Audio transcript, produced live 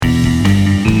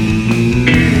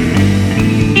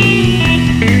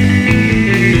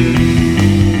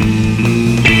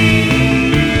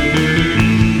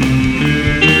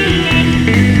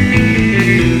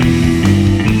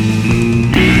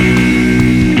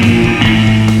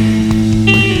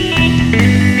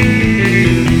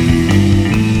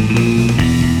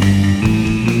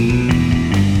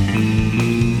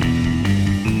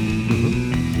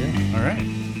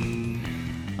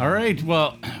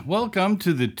Welcome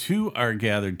to the To Our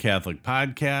Gathered Catholic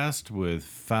podcast with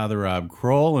Father Rob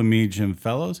Kroll and me, Jim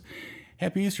Fellows.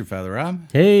 Happy Easter, Father Rob.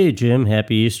 Hey, Jim.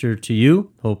 Happy Easter to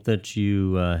you. Hope that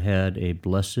you had a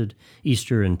blessed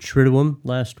Easter and Triduum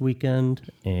last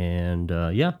weekend. And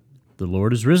the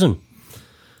Lord is risen.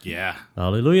 Yeah.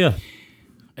 Hallelujah.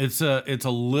 It's a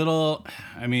little,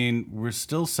 I mean, we're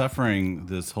still suffering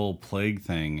this whole plague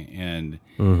thing. And,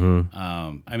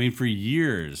 for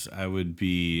years I would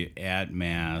be at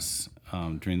Mass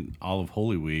during all of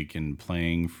Holy Week and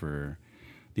playing for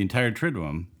the entire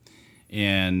Triduum.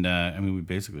 And, we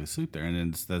basically sleep there,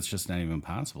 and that's just not even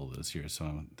possible this year.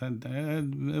 So it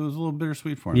was a little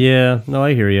bittersweet for me. Yeah, no,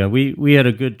 I hear you. We had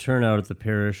a good turnout at the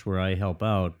parish where I help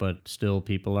out, but still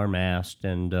people are masked,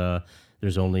 and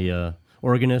there's only a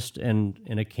organist and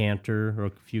a cantor, or a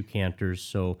few cantors,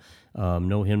 so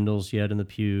no hymnals yet in the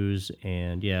pews.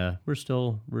 And, yeah, we're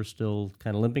still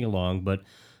kind of limping along, but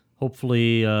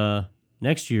hopefully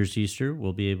next year's Easter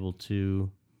we'll be able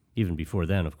to... Even before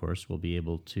then, of course, we'll be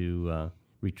able to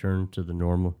return to the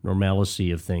normalcy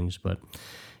of things. But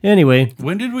anyway.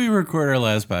 When did we record our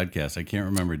last podcast? I can't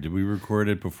remember. Did we record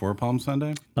it before Palm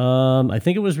Sunday? I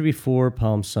think it was before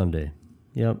Palm Sunday.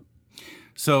 Yep.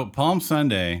 So Palm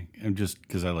Sunday, just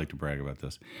because I like to brag about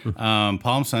this,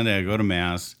 Palm Sunday I go to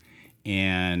Mass,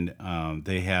 and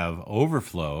they have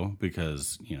overflow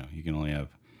because, you can only have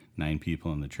 9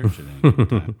 people in the church at any given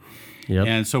time. Yep.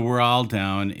 And so we're all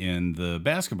down in the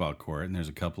basketball court, and there's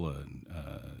a couple of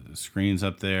screens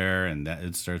up there, and that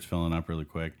it starts filling up really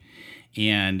quick.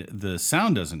 And the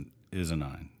sound isn't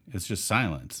on; it's just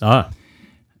silence.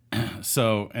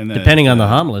 So, and then, depending on the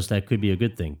homilist, that could be a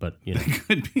good thing, but it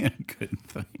could be a good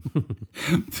thing.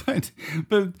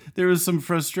 but there was some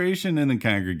frustration in the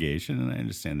congregation, and I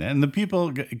understand that. And the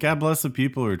people, God bless the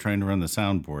people who are trying to run the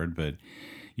soundboard, but.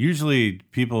 Usually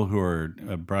people who are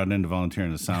brought in to volunteer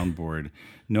on the soundboard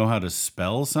know how to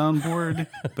spell soundboard,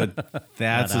 but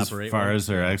that's as far as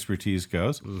their expertise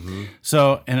goes. Mm-hmm.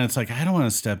 So, and it's like, I don't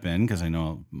want to step in because I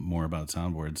know more about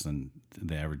soundboards than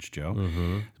the average Joe.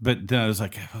 Mm-hmm. But then I was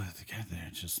like, oh,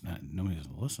 they're just not, nobody's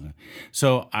listening.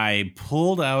 So I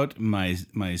pulled out my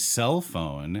cell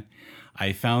phone.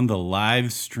 I found the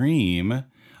live stream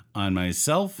on my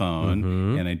cell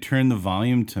phone, and I turned the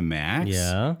volume to max.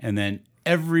 Yeah. And then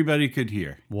everybody could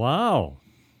hear. Wow.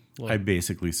 Well, I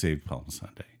basically saved Palm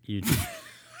Sunday. You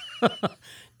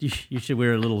should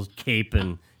wear a little cape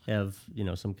and have,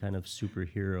 some kind of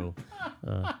superhero.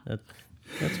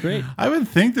 That's great. I would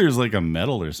think there's like a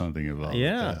medal or something involved.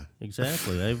 Yeah,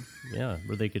 exactly.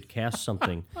 Where they could cast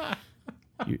something.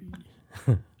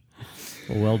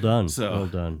 Well done. Well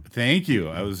done. Thank you.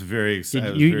 I was very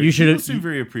excited. You should seem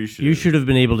very appreciative. You should have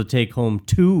been able to take home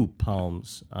 2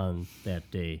 palms on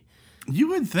that day. You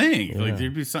would think. Yeah. Like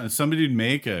there'd be somebody would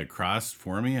make a cross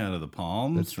for me out of the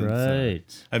palms. That's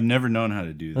right. I've never known how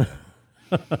to do that.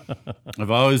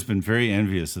 I've always been very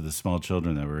envious of the small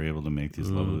children that were able to make these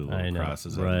lovely little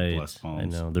crosses out of blessed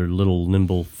palms. I know. They're little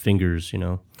nimble fingers,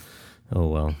 Oh,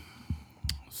 well.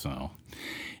 So...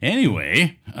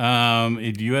 Anyway,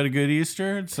 you had a good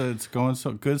Easter? It's going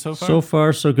so good so far? So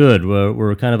far, so good.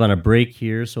 We're kind of on a break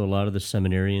here, so a lot of the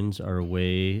seminarians are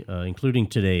away, including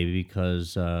today,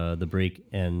 because the break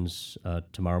ends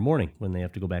tomorrow morning when they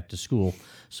have to go back to school.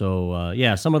 So,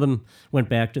 some of them went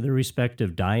back to their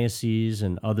respective dioceses,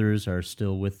 and others are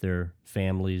still with their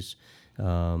families.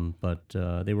 But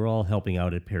they were all helping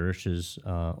out at parishes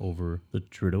over the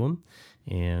Triduum,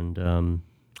 and...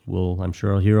 I'm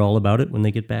sure I'll hear all about it when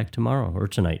they get back tomorrow or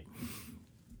tonight.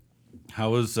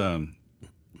 How was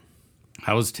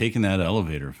taking that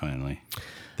elevator finally?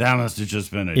 That must have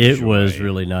just been a joy. It was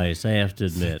really nice. I have to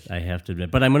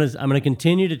admit. But I'm gonna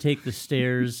continue to take the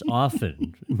stairs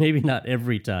often. Maybe not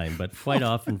every time, but quite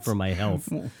often for my health.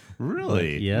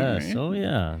 Really? Yes. Right. Oh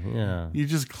yeah. You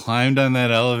just climbed on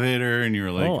that elevator and you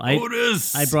were like,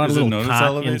 Otis! I brought a little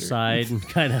cot inside and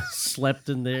kind of slept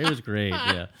in there. It was great.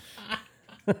 Yeah.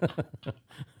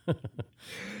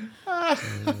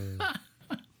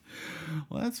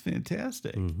 Well, that's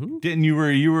fantastic. Mm-hmm. Didn't you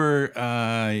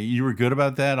were good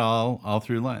about that all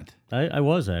through Lent? I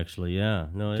was actually, yeah.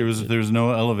 No, there was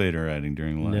no elevator riding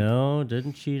during Lent. No,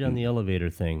 didn't cheat on the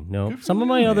elevator thing. No, some of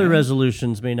my other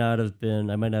resolutions may not have been.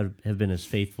 I might not have been as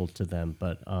faithful to them,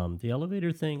 but the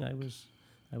elevator thing, I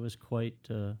was quite.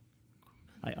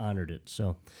 I honored it.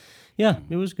 So, yeah,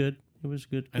 it was good. It was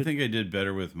good. I think I did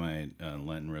better with my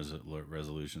Lenten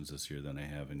resolutions this year than I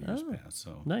have in years past.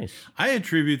 So nice. I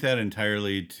attribute that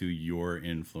entirely to your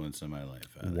influence in my life,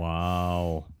 Father.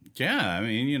 Wow. Yeah, I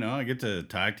mean, I get to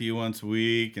talk to you once a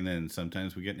week, and then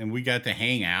sometimes we got to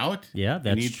hang out. Yeah, and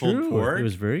that's eat pulled true. pork. It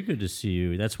was very good to see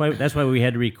you. That's why we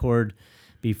had to record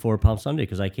before Palm Sunday,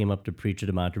 because I came up to preach at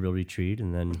a Monterville retreat,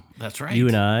 and then That's right. you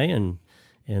and I and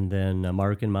then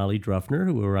Mark and Molly Druffner,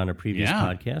 who were on a previous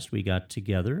podcast, we got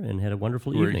together and had a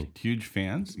wonderful We're evening. huge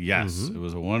fans. Yes, It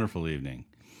was a wonderful evening.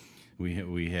 We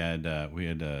had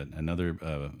another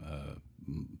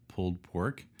pulled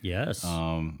pork. Yes,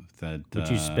 That which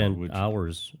you spent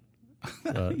hours,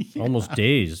 almost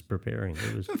days preparing.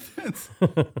 It was.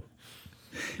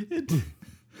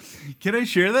 Can I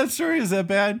share that story? Is that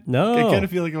bad? No. I kind of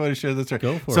feel like I want to share that story.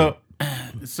 Go for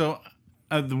it. So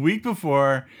the week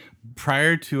before,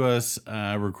 prior to us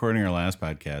recording our last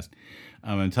podcast,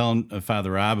 I'm telling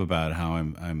Father Rob about how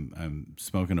I'm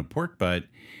smoking a pork butt,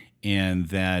 and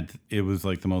that it was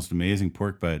like the most amazing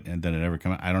pork butt and that had ever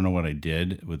come out. I don't know what I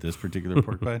did with this particular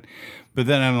pork butt, but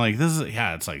then I'm like,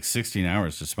 it's like 16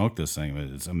 hours to smoke this thing, but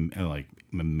it's like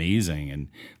amazing. And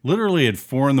literally at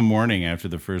 4 a.m. after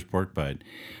the first pork butt,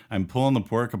 I'm pulling the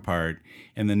pork apart,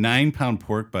 and the 9-pound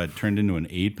pork butt turned into an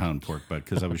 8-pound pork butt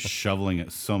because I was shoveling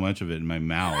so much of it in my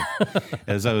mouth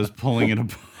as I was pulling it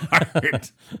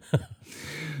apart.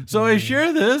 So I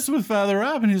share this with Father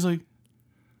Rob, and he's like,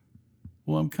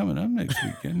 well, I'm coming up next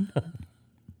weekend.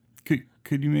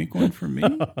 Could you make one for me?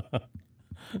 And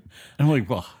I'm like,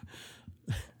 well,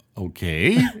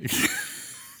 okay.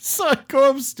 So I go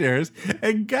upstairs,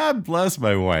 and God bless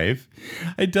my wife.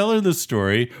 I tell her the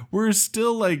story. We're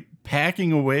still like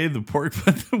packing away the pork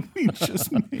butt that we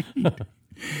just made.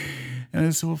 And I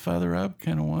said, well, Father Rob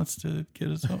kind of wants to get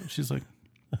us home. She's like,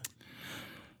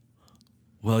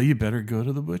 well, you better go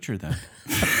to the butcher then.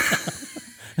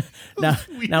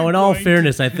 Now, in all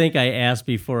fairness, I think I asked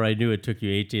before I knew it took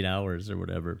you 18 hours or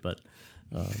whatever, but...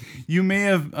 you may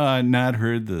have not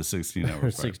heard the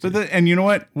 16-hour part. And you know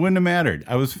what? Wouldn't have mattered.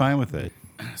 I was fine with it.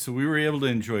 So we were able to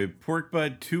enjoy pork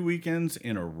butt 2 weekends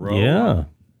in a row. Yeah.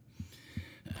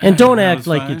 And don't act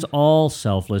like it's all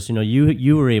selfless.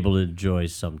 You were able to enjoy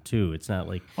some too. It's not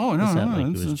like it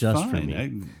was just fine. for me.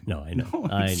 I know. I know.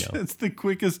 It's the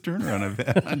quickest turnaround I've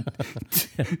had.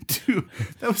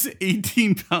 That was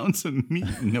 18 pounds of meat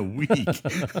in a week.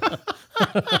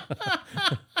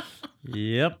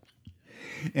 Yep.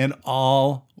 And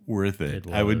all worth it.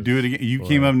 I would do it again. You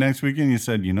came up next weekend and you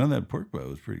said, that pork butt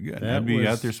was pretty good. I'd be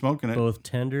out there smoking it. Both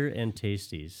tender and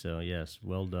tasty. So, yes,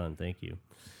 well done. Thank you.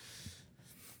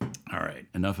 All right.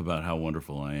 Enough about how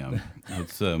wonderful I am.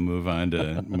 Let's move on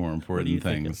to more important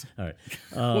things. All right.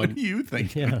 What do you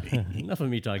think? Yeah. Enough of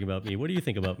me talking about me. What do you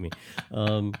think about me?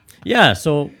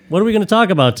 So what are we going to talk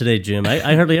about today, Jim?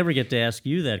 I hardly ever get to ask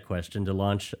you that question to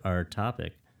launch our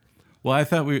topic. Well, I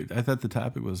thought the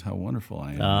topic was how wonderful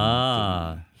I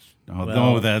am.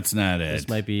 No, that's not it. This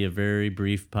might be a very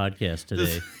brief podcast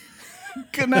today.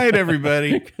 Good night,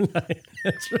 everybody. Good night.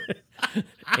 That's right.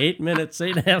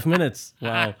 8.5 minutes.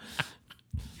 Wow.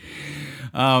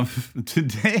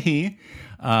 Today,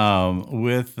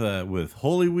 with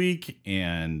Holy Week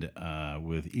and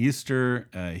with Easter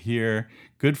here,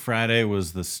 Good Friday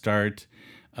was the start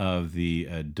of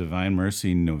the Divine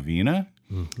Mercy Novena.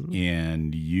 Mm-hmm.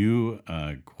 And you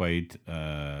quite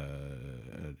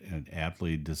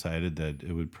aptly decided that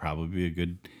it would probably be a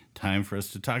good time for us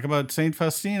to talk about St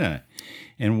Faustina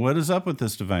and what is up with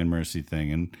this Divine Mercy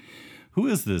thing, and who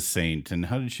is this saint and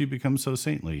how did she become so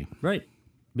saintly? Right,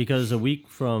 because a week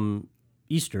from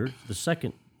Easter, the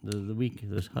second, the week.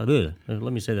 Let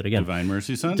me say that again. Divine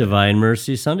Mercy Sunday. Divine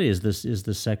Mercy Sunday is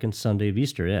the second Sunday of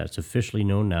Easter. Yeah, it's officially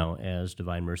known now as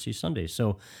Divine Mercy Sunday.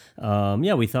 So,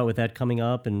 we thought with that coming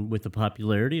up and with the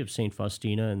popularity of St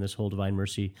Faustina and this whole Divine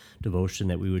Mercy devotion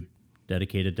that we would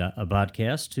dedicate a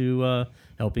podcast to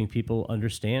helping people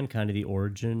understand kind of the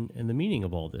origin and the meaning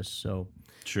of all this. So,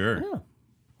 sure. Yeah.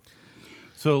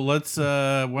 So let's,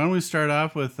 why don't we start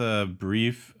off with a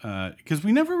brief, because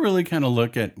we never really kind of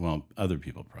look at, well, other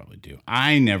people probably do.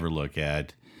 I never look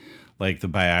at, like, the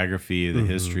biography, the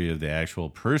history of the actual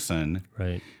person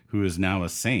who is now a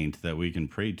saint that we can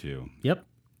pray to. Yep.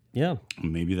 Yeah.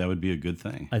 Maybe that would be a good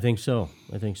thing. I think so.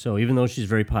 Even though she's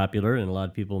very popular and a lot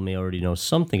of people may already know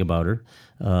something about her,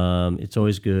 it's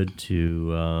always good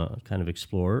to kind of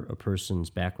explore a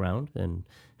person's background and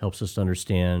helps us to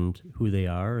understand who they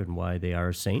are and why they are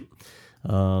a saint.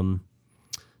 So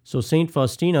St.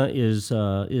 Faustina is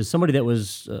somebody that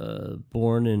was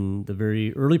born in the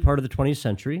very early part of the 20th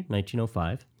century,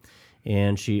 1905,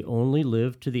 and she only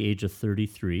lived to the age of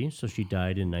 33, so she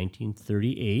died in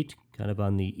 1938, kind of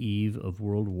on the eve of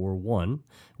World War I,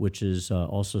 which is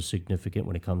also significant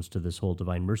when it comes to this whole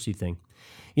divine mercy thing.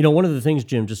 One of the things,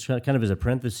 Jim, just kind of as a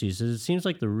parenthesis, is it seems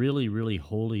like the really, really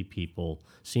holy people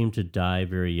seem to die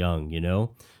very young.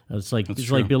 It's like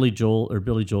Billy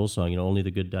Joel's song. Only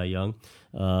the good die young.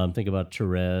 Think about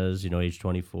Therese. Age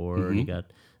 24, and you got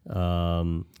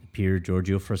Pier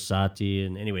Giorgio Frassati,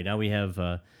 and anyway, now we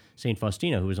have St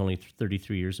Faustina, who was only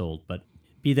 33 years old, but.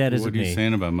 Be that as it may. What are you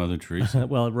saying about Mother Teresa?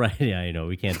 Well, right, yeah, I know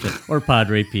we can't. Or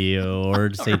Padre Pio,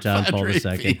 or Saint John Paul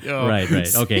II. Pio.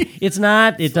 Right. Okay, it's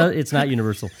not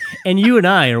universal. And you and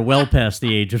I are well past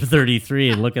the age of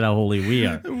 33, and look at how holy we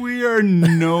are. We are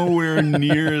nowhere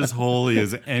near as holy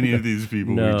as any of these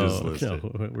people we just listed.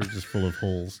 No, we're just full of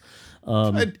holes.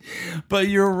 But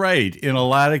you're right. In a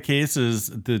lot of cases,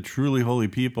 the truly holy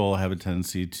people have a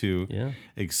tendency to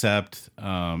accept,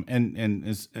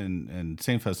 and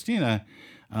Saint Faustina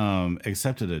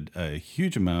accepted a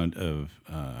huge amount of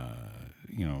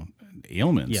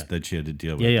ailments that she had to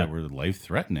deal with that were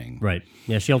life-threatening. Right.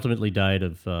 Yeah, she ultimately died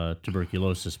of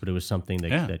tuberculosis, but it was something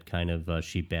that kind of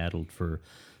she battled for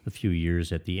a few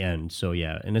years at the end. So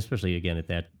and especially again at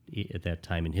that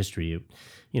time in history, it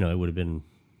would have been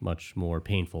much more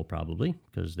painful probably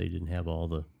because they didn't have all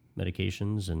the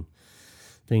medications and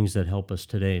things that help us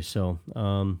today. So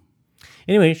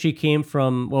anyway, she came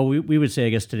from, well, we would say, I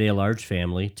guess today, a large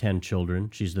family, 10 children.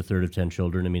 She's the third of 10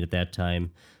 children. I mean, at that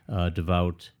time,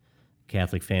 devout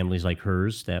Catholic families like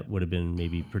hers, that would have been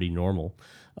maybe pretty normal.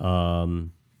 And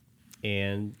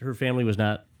her family was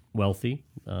not wealthy.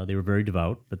 They were very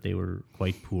devout, but they were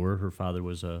quite poor. Her father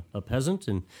was a peasant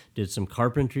and did some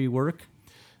carpentry work.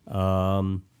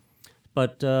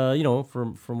 But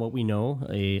from what we know,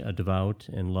 a devout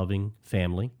and loving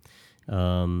family.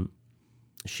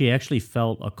 She actually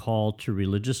felt a call to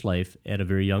religious life at a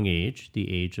very young age,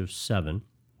 the age of 7.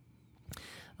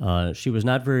 She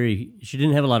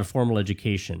didn't have a lot of formal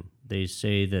education. They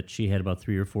say that she had about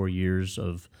 3 or 4 years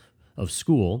of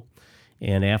school,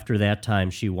 and after that time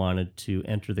she wanted to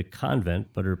enter the convent,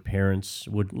 but her parents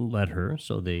wouldn't let her,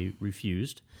 so they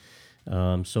refused.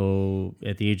 So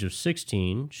at the age of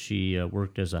 16, she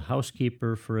worked as a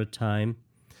housekeeper for a time.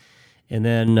 And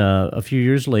then a few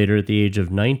years later, at the age of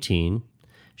 19,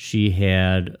 she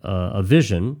had a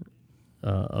vision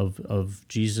of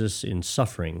Jesus in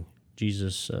suffering,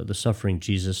 the suffering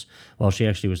Jesus, while she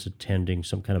actually was attending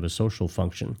some kind of a social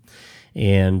function.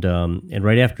 And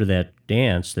right after that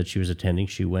dance that she was attending,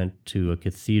 she went to a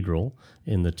cathedral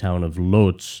in the town of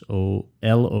Lodz,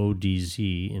 Lodz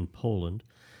in Poland.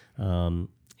 And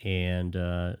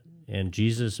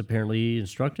Jesus apparently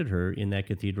instructed her in that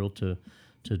cathedral to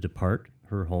depart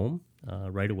her home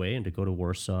right away and to go to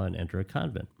Warsaw and enter a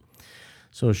convent.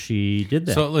 So she did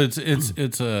that. So it's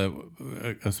a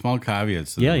small caveat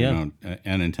so that we don't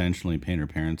unintentionally paint her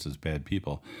parents as bad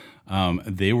people.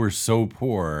 They were so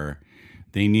poor,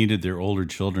 they needed their older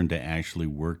children to actually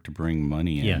work to bring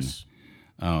money in,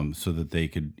 so that they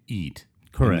could eat.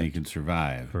 Correct. And they could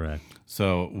survive. Correct.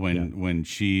 So when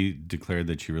she declared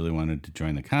that she really wanted to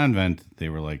join the convent, they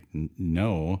were like,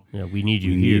 no. Yeah, we need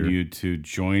you here. We here. need you to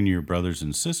join your brothers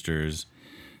and sisters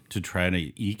to try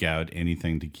to eke out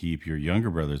anything to keep your younger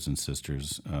brothers and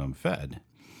sisters fed.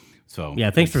 So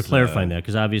thanks for clarifying that,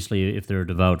 because obviously if they're a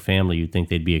devout family, you'd think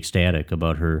they'd be ecstatic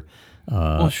about her.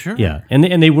 Well, sure. Yeah, and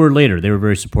they were later. They were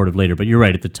very supportive later. But you're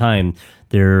right. At the time,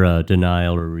 their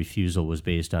denial or refusal was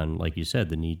based on, like you said,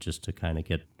 the need just to kind of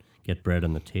get bread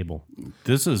on the table.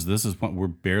 This is what we're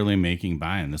barely making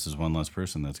by, and this is one less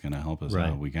person that's going to help us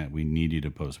out. We need you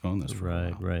to postpone this for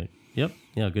a while. Right. Yep.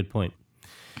 Yeah. Good point.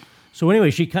 So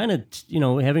anyway, she kind of,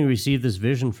 having received this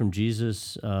vision from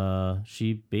Jesus,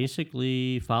 she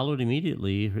basically followed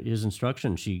immediately his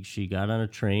instruction. She got on a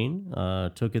train,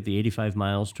 took it the 85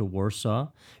 miles to Warsaw.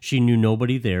 She knew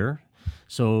nobody there,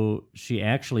 so she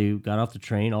actually got off the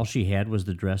train. All she had was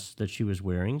the dress that she was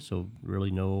wearing, so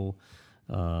really no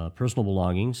personal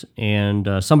belongings.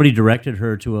 And somebody directed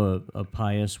her to a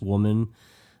pious woman,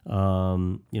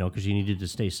 because she needed to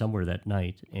stay somewhere that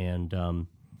night. And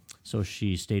so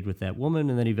she stayed with that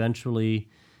woman, and then eventually,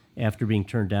 after being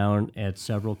turned down at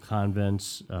several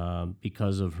convents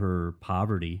because of her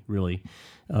poverty, really,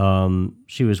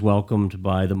 she was welcomed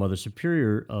by the Mother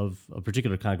Superior of a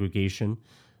particular congregation.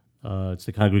 It's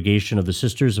the Congregation of the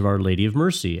Sisters of Our Lady of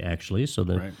Mercy, actually. So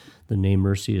the name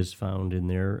Mercy is found in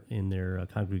their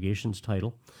congregation's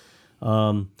title.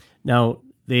 Now,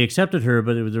 they accepted her,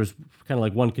 but there was kind of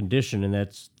like one condition, and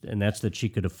that's that she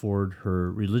could afford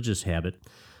her religious habit.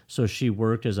 So she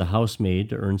worked as a housemaid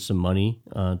to earn some money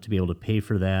to be able to pay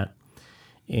for that.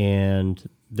 And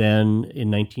Then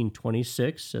in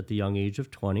 1926, at the young age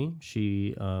of 20,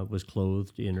 she was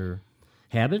clothed in her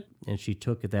habit, and she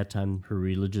took at that time her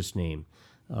religious name.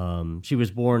 She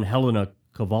was born Helena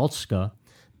Kowalska,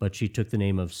 but she took the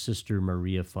name of Sister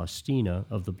Maria Faustina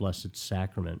of the Blessed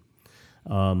Sacrament.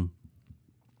 And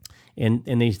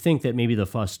they think that maybe the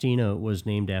Faustina was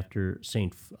named after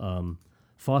St.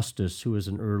 Faustus, who was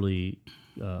an early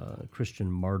Christian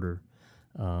martyr.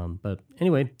 But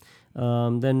anyway,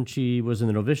 then she was in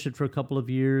the novitiate for a couple of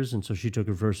years, and so she took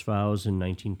her first vows in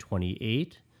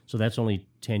 1928. So that's only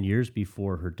 10 years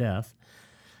before her death.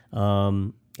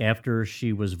 After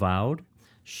she was vowed,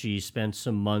 she spent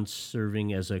some months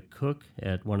serving as a cook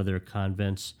at one of their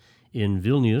convents in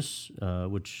Vilnius,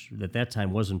 which at that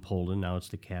time was in Poland. Now it's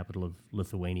the capital of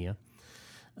Lithuania.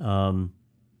 And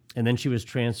then she was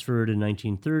transferred in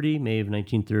 1930, May of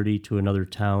 1930, to another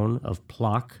town of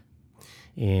Plock.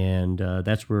 And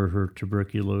that's where her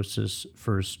tuberculosis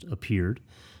first appeared,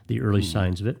 the early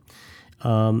signs of it.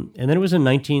 And then it was in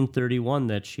 1931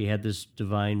 that she had this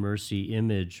Divine Mercy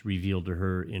image revealed to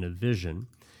her in a vision.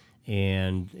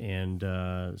 And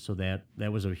so that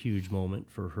was a huge moment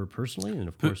for her personally, and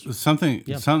of course something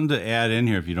to add in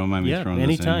here, if you don't mind me throwing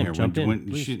anytime, this in here. Jump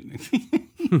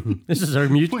in, this is our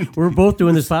we're both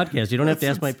doing this podcast. You don't have to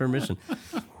ask my permission.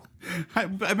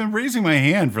 I've been raising my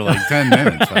hand for like 10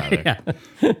 minutes, Father. Yeah.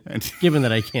 Given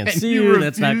that I can't see you,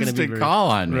 that's not going to be call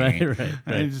on me. Right.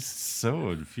 It's just so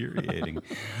infuriating.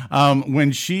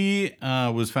 When she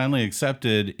was finally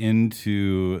accepted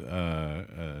into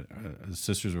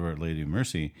Sisters of Our Lady of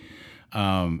Mercy,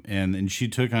 and she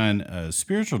took on a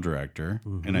spiritual director,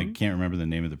 and I can't remember the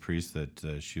name of the priest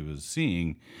that she was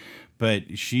seeing,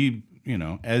 but she,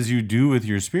 as you do with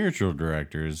your spiritual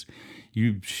directors,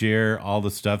 you share all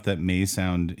the stuff that may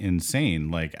sound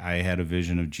insane. Like, I had a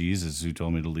vision of Jesus who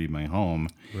told me to leave my home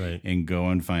and go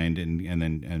and find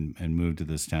and move to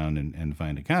this town and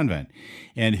find a convent.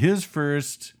 And his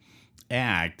first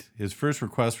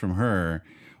request from her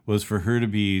was for her to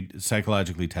be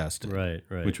psychologically tested. Right.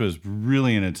 Which was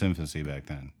really in its infancy back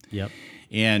then. Yep.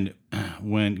 And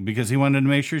because he wanted to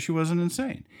make sure she wasn't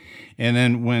insane. And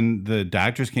then when the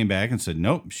doctors came back and said,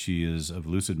 nope, she is of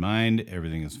lucid mind,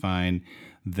 everything is fine,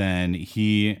 then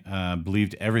he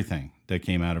believed everything that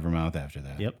came out of her mouth after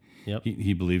that. Yep.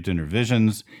 He believed in her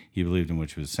visions. He believed in what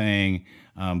she was saying.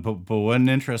 But what an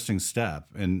interesting step,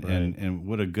 and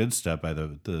what a good step by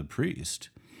the priest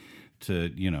to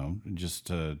just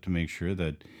to make sure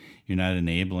that you're not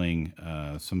enabling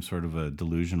some sort of a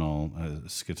delusional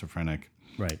schizophrenic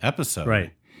episode.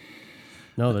 Right.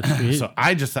 No, that's true. So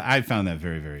I found that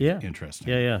very, very interesting.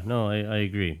 Yeah. No, I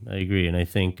agree. And I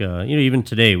think even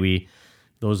today,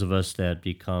 those of us that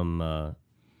become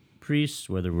priests,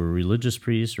 whether we're religious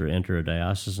priests or enter a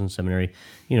diocesan seminary,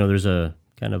 there's a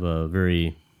kind of a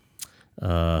very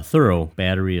thorough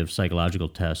battery of psychological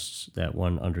tests that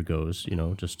one undergoes,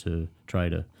 just to try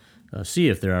to see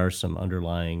if there are some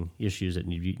underlying issues that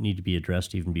need to be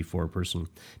addressed even before a person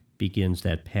begins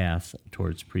that path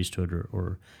towards priesthood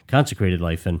or consecrated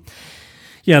life. And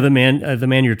the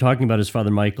man you're talking about is Father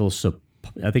Michael.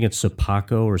 I think it's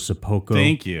Sopoko or Sopoko.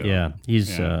 Thank you. Yeah,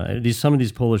 he's some of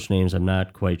these Polish names I'm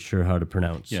not quite sure how to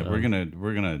pronounce. Yeah, we're gonna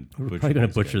probably gonna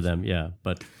butcher them. Yeah,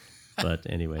 but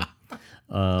anyway.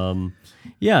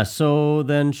 So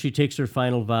then she takes her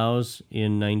final vows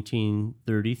in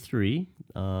 1933.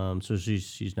 So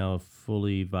she's now a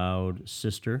fully vowed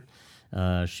sister.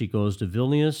 She goes to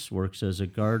Vilnius, works as a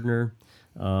gardener,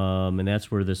 and that's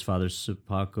where this Father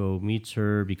Sopoko meets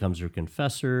her, becomes her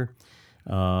confessor,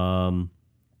 and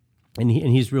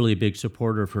he's really a big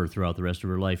supporter of her throughout the rest of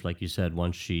her life. Like you said,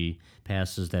 once she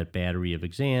passes that battery of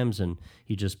exams, and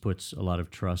he just puts a lot of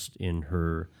trust in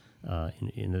her.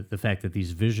 In the fact that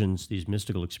these visions, these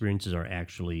mystical experiences are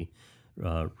actually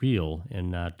real and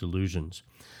not delusions.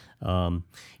 In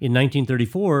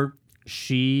 1934,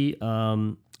 she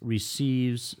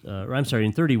receives,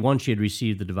 in 31, she had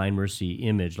received the Divine Mercy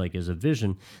image, like as a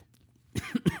vision.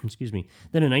 Excuse me.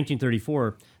 Then in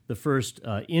 1934, the first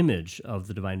image of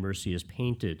the Divine Mercy is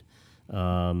painted.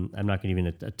 I'm not going to even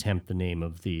attempt the name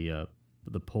of the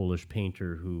Polish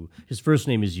painter who, his first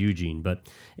name is Eugene, but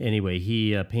anyway,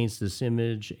 he paints this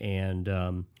image, and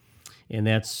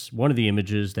that's one of the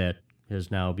images that has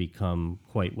now become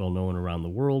quite well known around the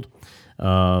world.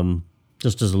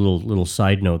 Just as a little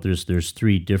side note, there's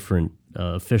three different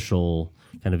official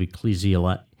kind of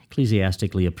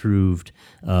ecclesiastically approved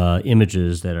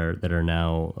images that are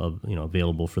now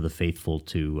available for the faithful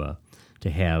to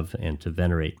have and to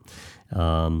venerate.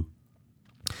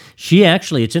 She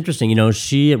actually, it's interesting,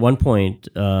 she at one point,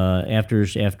 after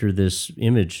this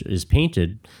image is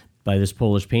painted, by this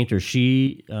Polish painter.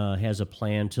 She has a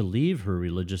plan to leave her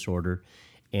religious order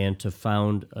and to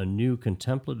found a new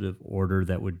contemplative order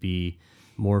that would be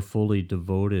more fully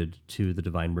devoted to the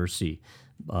Divine Mercy.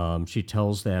 She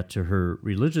tells that to her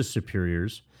religious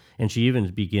superiors, and she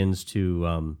even begins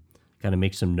to kind of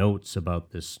make some notes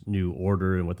about this new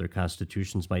order and what their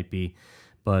constitutions might be.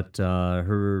 But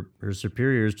her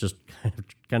superiors just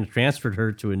kind of transferred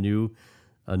her to a new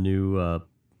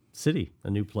city, a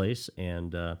new place,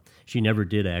 and she never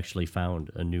did actually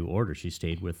found a new order. She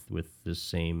stayed with this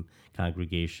same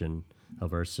congregation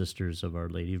of our Sisters of Our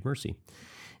Lady of Mercy.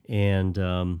 And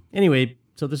anyway,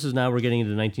 so this is now we're getting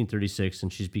into 1936,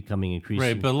 and she's becoming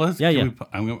increasingly Right, but let's.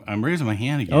 I'm raising my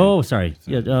hand again. Oh, sorry.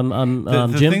 Yeah,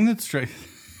 The Jim. thing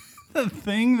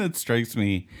that strikes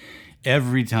me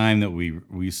every time that we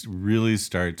really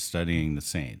start studying the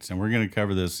saints, and we're going to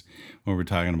cover this when we're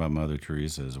talking about Mother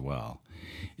Teresa as well,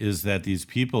 is that these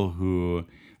people who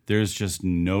there's just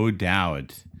no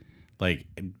doubt, like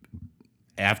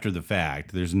after the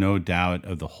fact, there's no doubt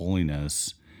of the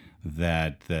holiness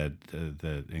that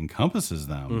encompasses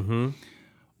them.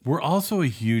 We're also a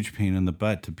huge pain in the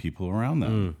butt to people around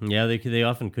them. Yeah, they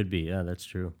often could be. Yeah, that's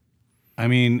true. I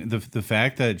mean, the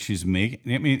fact that she's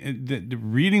making, I mean, the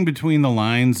reading between the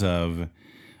lines of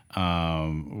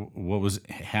what was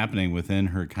happening within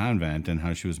her convent and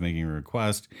how she was making a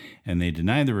request, and they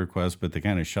denied the request, but they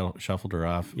kind of shuffled her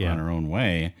off on her own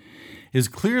way, is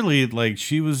clearly like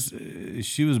she was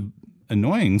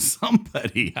annoying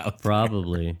somebody out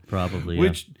there. Probably.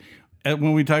 Which,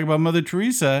 when we talk about Mother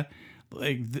Teresa,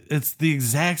 like it's the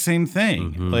exact same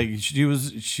thing. Like she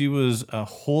was a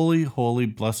holy,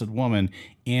 blessed woman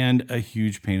and a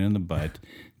huge pain in the butt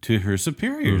to her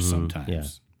superiors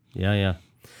sometimes. Yeah.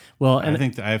 Well, and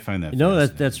I find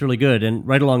that that's really good. And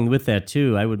right along with that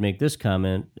too, I would make this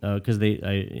comment because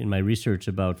in my research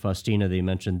about Faustina, they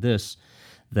mentioned this,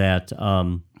 that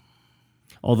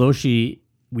although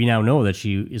we now know that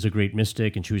she is a great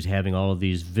mystic and she was having all of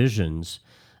these visions.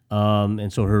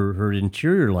 And so her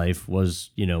interior life was,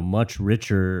 much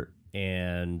richer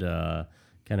and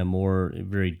kind of more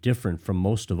very different from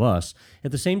most of us.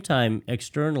 At the same time,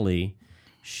 externally,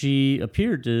 she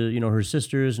appeared to, her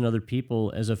sisters and other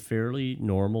people as a fairly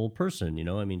normal person.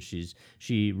 I mean,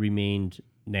 she remained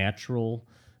natural.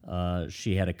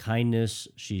 She had a kindness.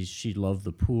 She loved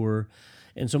the poor.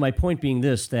 And so my point being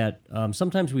this, that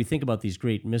sometimes we think about these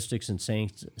great mystics and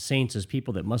saints as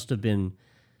people that must have been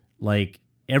like,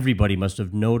 everybody must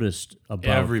have noticed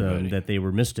about them that they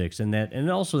were mystics, and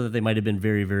also that they might have been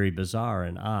very, very bizarre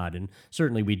and odd. And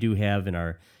certainly we do have in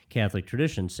our Catholic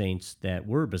tradition saints that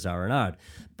were bizarre and odd.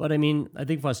 But I mean, I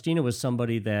think Faustina was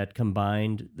somebody that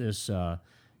combined this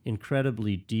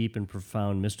incredibly deep and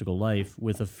profound mystical life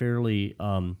with a fairly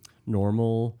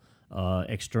normal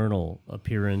external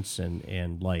appearance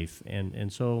and life.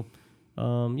 And so,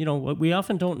 we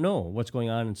often don't know what's going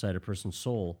on inside a person's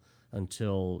soul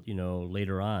until,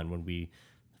 later on when we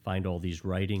find all these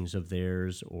writings of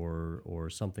theirs or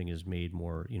something is made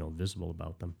more, visible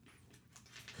about them.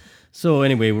 So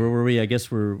anyway, where were we? I guess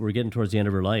we're getting towards the end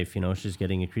of her life. She's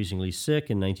getting increasingly sick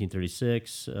in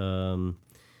 1936.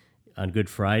 On Good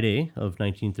Friday of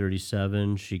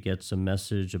 1937, she gets a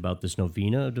message about this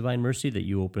novena of Divine Mercy that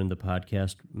you opened the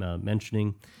podcast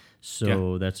mentioning.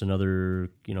 So that's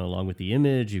another, along with the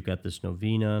image, you've got this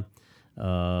novena.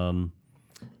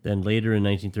 Then later in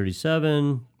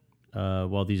 1937,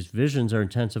 while these visions are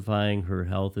intensifying, her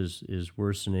health is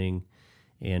worsening,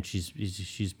 and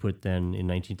she's put then in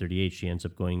 1938. She ends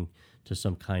up going to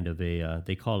some kind of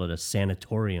they call it a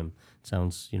sanatorium. It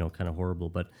sounds kind of horrible,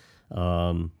 but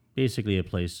basically a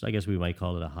place. I guess we might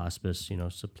call it a hospice.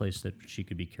 It's a place that she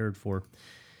could be cared for,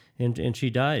 and she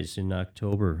dies in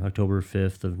October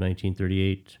 5th of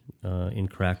 1938 in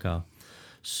Krakow.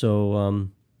 So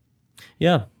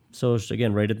So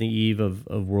again, right at the eve of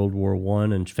World War I.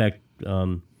 In fact,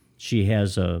 she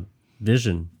has a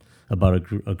vision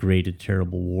about a great and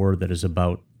terrible war that is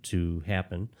about to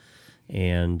happen,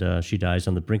 and she dies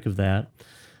on the brink of that.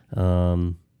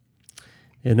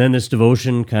 And then this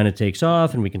devotion kind of takes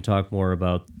off, and we can talk more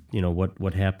about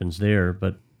what happens there.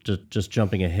 But just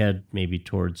jumping ahead, maybe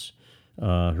towards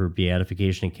her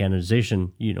beatification and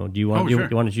canonization. Do you want? Why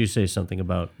don't you say something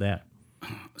about that?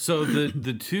 So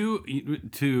the two,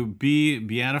 to be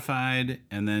beatified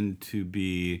and then to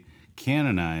be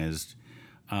canonized,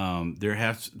 there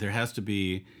has to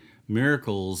be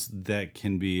miracles that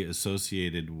can be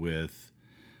associated with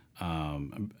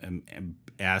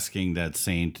asking that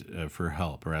saint for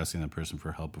help, or asking that person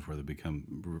for help before they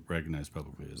become recognized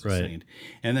publicly as a saint,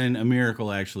 and then a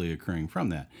miracle actually occurring from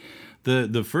that.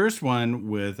 The first one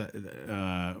with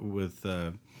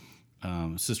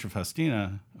Sister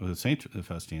Faustina, or St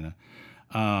Faustina,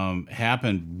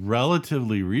 happened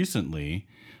relatively recently.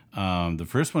 The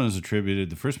first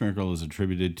miracle is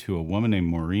attributed to a woman named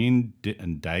Maureen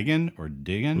Digan or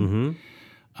Digan.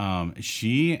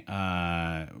 She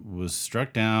was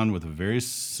struck down with a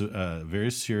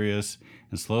very serious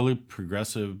and slowly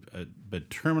progressive but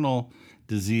terminal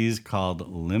disease called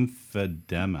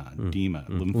lymphedema.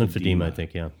 Lymphedema, I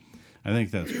think, yeah. I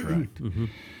think that's correct.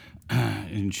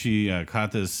 And she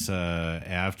caught this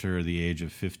after the age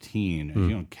of 15. If you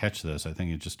don't catch this, I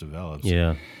think it just develops.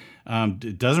 Yeah.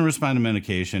 It doesn't respond to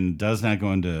medication, does not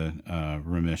go into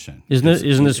remission.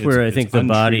 Isn't this where I think the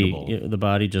untreatable.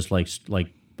 body just like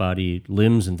body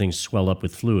limbs and things swell up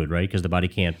with fluid, right? Because the body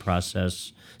can't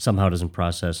somehow doesn't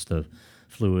process the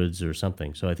fluids or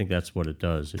something. So I think that's what it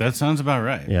does. That sounds about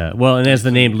right. Yeah. Well, and as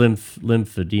the name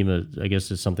lymphedema, I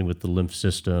guess it's something with the lymph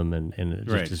system and just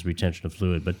Right. this retention of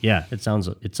fluid. But yeah, it sounds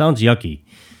yucky.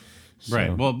 So.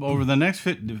 Right. Well, over the next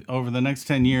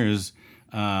 10 years,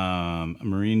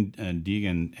 Maureen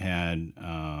Deegan had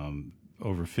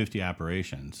over 50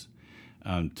 operations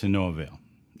to no avail,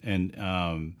 and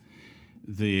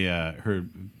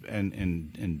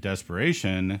in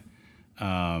desperation,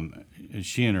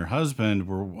 she and her husband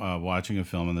were watching a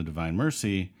film on the Divine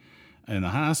Mercy in the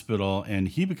hospital, and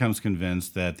he becomes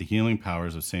convinced that the healing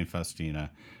powers of St.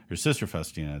 Faustina, or Sister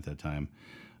Faustina at that time,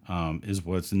 is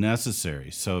what's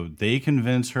necessary. So they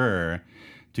convince her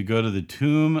to go to the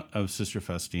tomb of Sister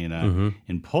Faustina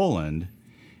in Poland,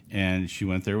 and she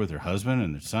went there with her husband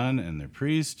and their son and their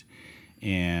priest,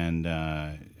 and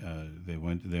they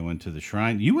went to the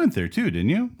shrine. You went there too, didn't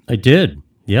you? I did.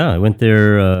 Yeah, I went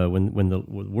there when the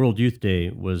World Youth Day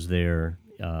was there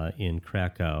in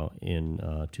Krakow in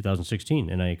 2016,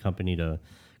 and I accompanied a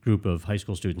group of high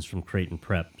school students from Creighton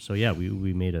Prep. So yeah,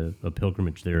 we made a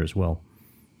pilgrimage there as well.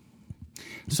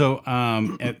 So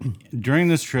during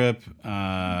this trip,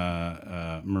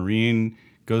 Maureen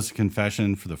goes to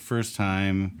confession for the first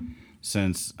time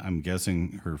since, I'm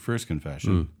guessing, her first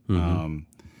confession.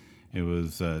 It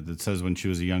was that says when she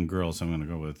was a young girl, so I'm going to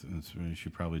go with she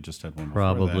probably just had one before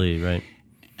Probably, that. right.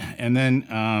 And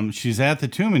then she's at the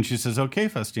tomb and she says, "Okay,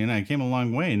 Faustina, I came a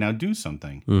long way. Now do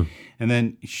something." And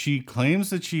then she claims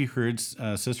that she heard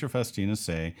Sister Faustina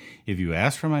say, "If you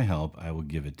ask for my help, I will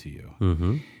give it to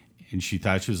you." And she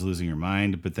thought she was losing her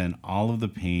mind, but then all of the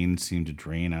pain seemed to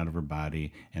drain out of her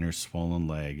body and her swollen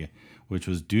leg, which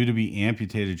was due to be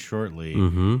amputated shortly.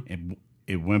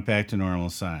 It went back to normal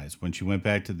size. When she went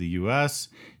back to the U.S.,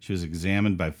 she was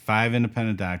examined by 5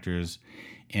 independent doctors,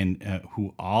 and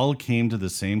who all came to the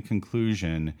same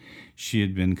conclusion: she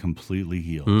had been completely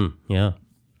healed. Yeah.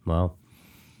 Wow.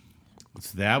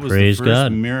 So that was Praise the first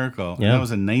God. miracle. And Yeah. that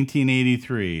was in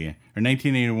 1983 or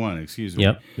 1981. Excuse me.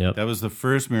 Yep. That was the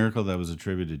first miracle that was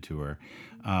attributed to her.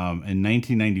 In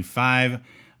 1995,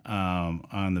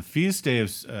 on the feast day of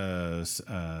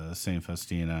St.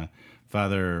 Faustina,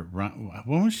 Father Ron,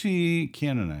 when was she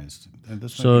canonized?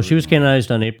 So she was canonized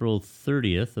on April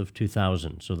 30th of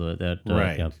 2000. So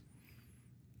Right. Yeah.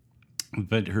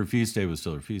 But her feast day was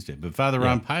still her feast day. But Father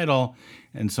Ron Peidel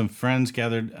and some friends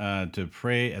gathered to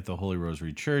pray at the Holy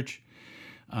Rosary Church,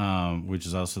 which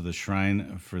is also the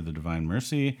shrine for the Divine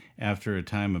Mercy, after a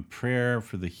time of prayer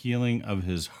for the healing of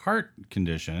his heart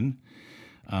condition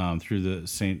through the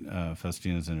St.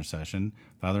 Faustina's intercession.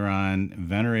 Father Ron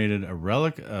venerated a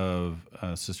relic of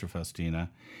Sister Faustina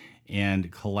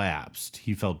and collapsed.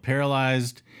 He felt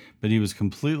paralyzed, but he was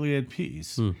completely at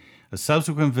peace. A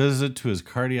subsequent visit to his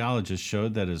cardiologist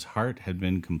showed that his heart had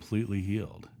been completely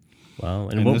healed. Wow.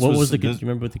 And what was the? Do you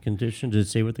remember what the condition? Did it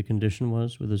say what the condition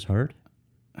was with his heart?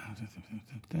 I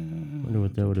wonder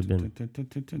what that would have been.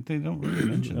 They don't really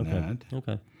mention that.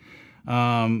 Okay.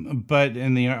 But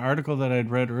in the article that I'd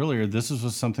read earlier, this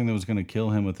was something that was going to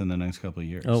kill him within the next couple of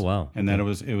years. Oh wow! And that it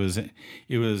wasn't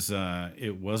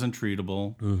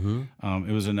treatable.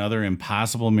 It was another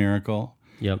impossible miracle.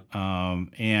 Yep.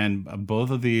 And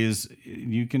both of these,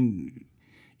 you can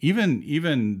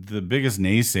even the biggest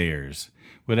naysayers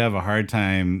would have a hard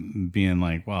time being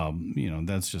like, well,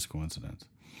 that's just coincidence.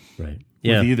 Right.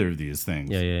 With either of these things.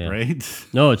 Yeah. Right.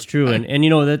 No, it's true, and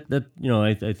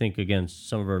I think again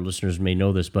some of our listeners may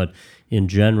know this, but in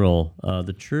general,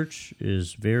 the church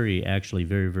is very,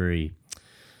 very.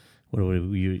 What do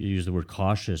we use the word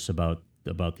cautious about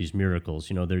these miracles?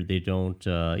 They don't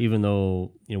even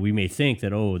though we may think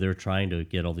that they're trying to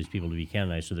get all these people to be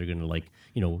canonized, so they're going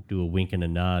to do a wink and a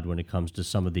nod when it comes to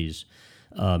some of these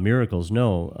miracles.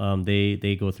 No,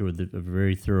 they go through a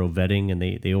very thorough vetting, and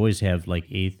they always have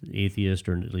atheist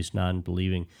or at least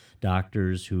non-believing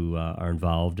doctors who are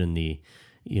involved in the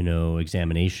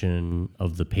examination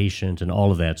of the patient and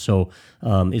all of that. So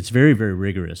it's very, very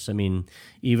rigorous. I mean,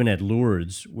 even at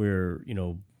Lourdes, where,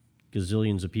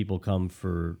 gazillions of people come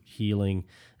for healing,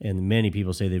 and many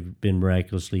people say they've been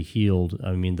miraculously healed.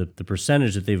 I mean, the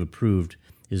percentage that they've approved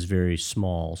is very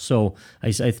small. So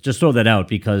I just throw that out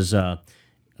because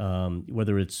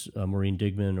whether it's Maureen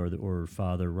Digman or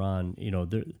Father Ron,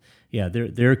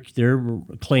 their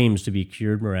claims to be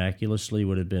cured miraculously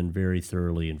would have been very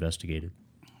thoroughly investigated.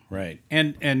 Right,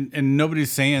 and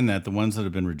nobody's saying that the ones that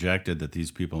have been rejected, that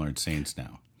these people aren't saints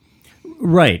now.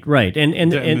 Right,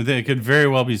 and they could very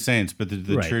well be saints, but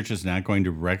the right. church is not going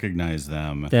to recognize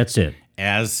them. That's it.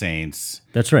 As saints.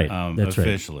 That's right. That's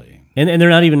officially. Right. And they're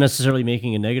not even necessarily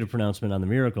making a negative pronouncement on the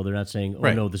miracle. They're not saying, "Oh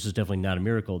right. no, this is definitely not a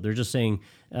miracle." They're just saying,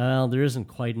 there isn't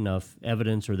quite enough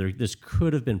evidence, or this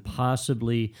could have been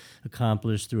possibly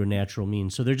accomplished through a natural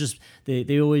means. So they're just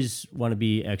they always want to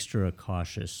be extra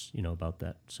cautious, about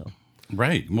that. So.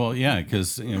 Right. Well, yeah,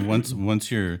 because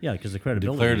once you're because the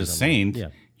credibility declared a saint,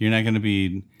 you're not going to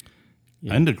be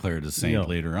undeclared a saint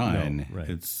later on. No, right.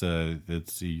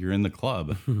 It's you're in the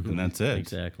club, and that's it.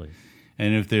 Exactly.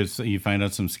 And if you find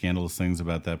out some scandalous things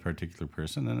about that particular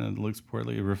person, then it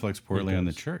reflects poorly on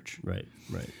the church. Right.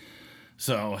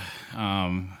 So,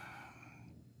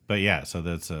 but yeah, so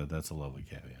that's a lovely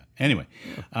caveat. Anyway,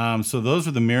 so those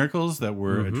are the miracles that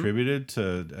were attributed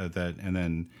to that, and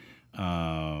then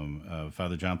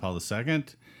Father John Paul II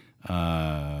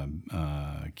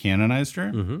canonized her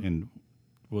in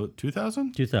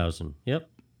 2000. 2000. Yep.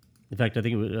 In fact, I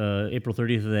think it was April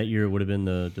 30th of that year would have been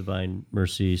the Divine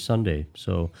Mercy Sunday.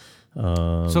 So,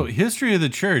 so history of the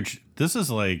church. This is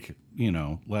like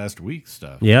last week's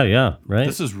stuff. Yeah, right.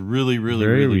 This is really, really,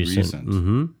 very really recent.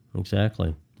 Mm-hmm.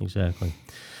 Exactly.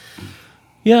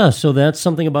 Yeah, so that's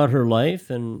something about her life,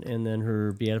 and then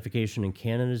her beatification and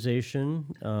canonization.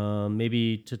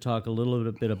 Maybe to talk a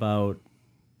little bit about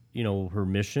her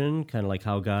mission, kind of like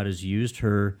how God has used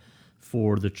her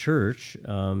for the church.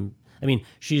 I mean,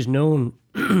 she's known,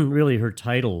 really, her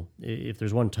title, if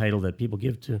there's one title that people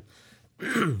give to,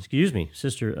 excuse me,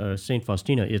 Sister St.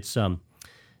 Faustina, it's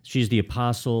she's the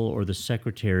apostle or the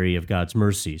secretary of God's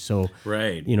mercy. So,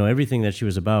 right. Everything that she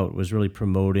was about was really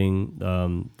promoting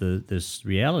this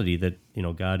reality that,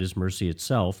 God is mercy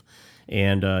itself.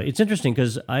 And it's interesting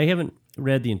because I haven't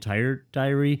read the entire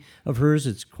diary of hers.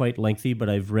 It's quite lengthy, but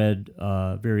I've read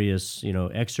various,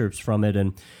 excerpts from it.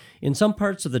 And in some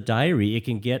parts of the diary, it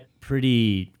can get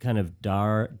pretty kind of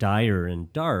dire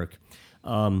and dark.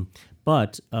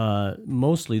 But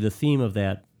mostly the theme of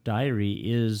that diary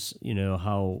is,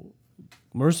 how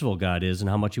merciful God is and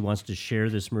how much he wants to share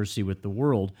this mercy with the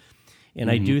world.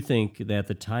 And I do think that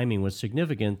the timing was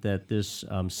significant, that this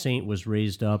saint was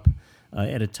raised up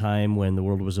at a time when the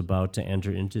world was about to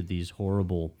enter into these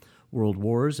horrible world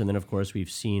wars. And then, of course,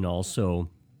 we've seen also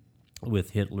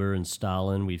with Hitler and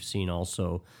Stalin, we've seen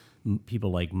also people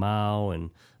like Mao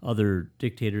and other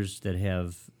dictators that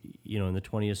have, in the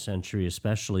 20th century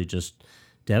especially, just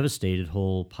devastated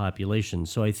whole populations.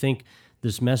 So I think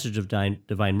this message of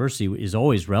divine mercy is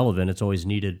always relevant. It's always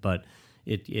needed, but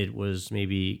it was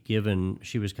maybe given,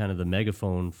 she was kind of the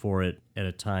megaphone for it at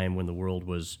a time when the world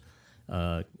was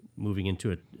moving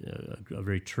into a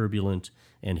very turbulent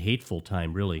and hateful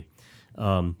time, really.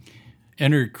 And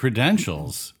her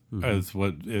credentials,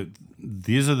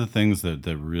 these are the things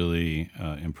that really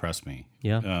impress me.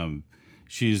 Yeah.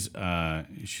 She's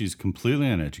completely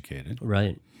uneducated.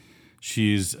 Right.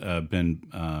 She's been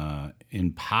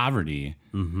in poverty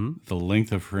the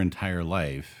length of her entire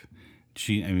life.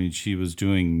 She was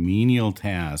doing menial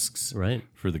tasks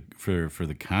for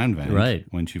the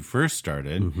convent when she first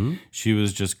started. She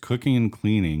was just cooking and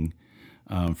cleaning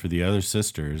for the other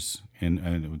sisters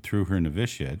and through her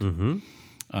novitiate.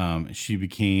 She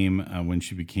became when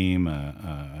she became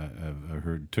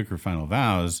took her final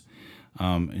vows.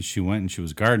 She went and she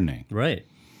was gardening. Right.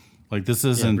 Like this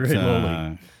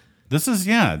isn't. This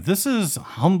is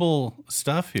humble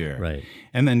stuff here. Right.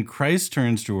 And then Christ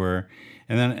turns to her,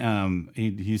 and then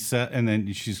he said, and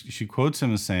then she quotes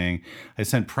him as saying, "I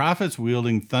sent prophets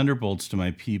wielding thunderbolts to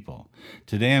my people.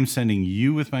 Today I'm sending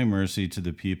you with my mercy to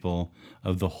the people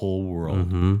of the whole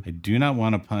world. I do not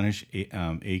want to punish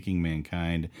aching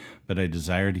mankind, but I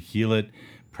desire to heal it,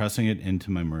 pressing it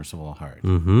into my merciful heart."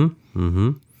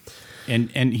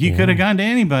 And he could have gone to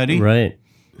anybody. Right.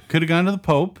 Could have gone to the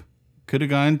Pope. Could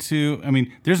have gone to,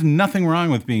 there's nothing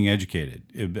wrong with being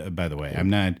educated, by the way.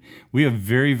 We have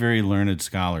very, very learned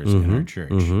scholars in our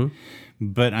church.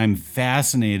 But I'm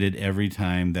fascinated every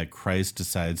time that Christ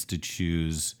decides to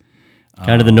choose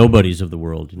kind of the nobodies of the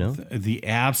world, the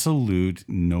absolute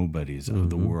nobodies of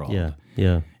the world.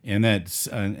 Yeah. and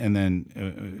then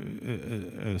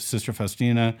Sister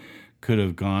Faustina could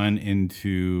have gone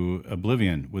into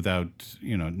oblivion without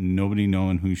nobody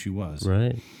knowing who she was.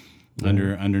 Right.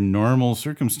 Under normal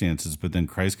circumstances. But then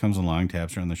Christ comes along,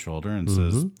 taps her on the shoulder, and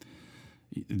says,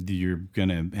 "You're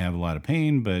gonna have a lot of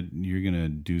pain, but you're gonna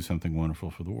do something wonderful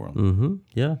for the world." Mm-hmm.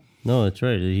 Yeah. No, that's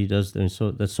right. He does. And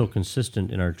so that's so consistent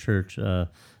in our church.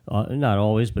 Not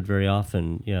always, but very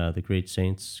often. Yeah, the great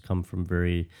saints come from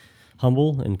very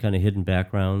humble and kind of hidden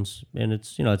backgrounds, and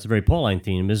it's it's a very Pauline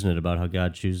theme, isn't it, about how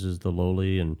God chooses the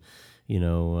lowly and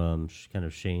kind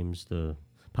of shames the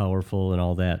powerful and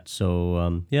all that.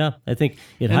 So I think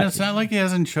and it's not like he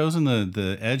hasn't chosen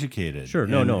the educated. Sure,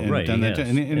 and right. Done that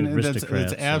and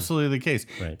aristocrats. that's absolutely the case.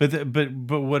 Right. But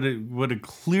what it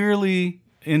clearly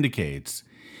indicates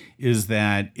is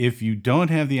that if you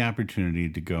don't have the opportunity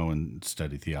to go and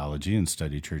study theology and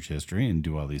study church history and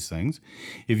do all these things,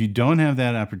 if you don't have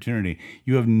that opportunity,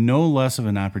 you have no less of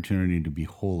an opportunity to be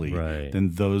holy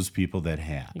than those people that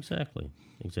have. Exactly.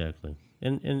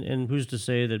 And who's to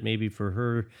say that maybe for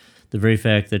her, the very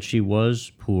fact that she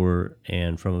was poor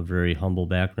and from a very humble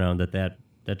background, that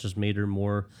just made her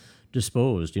more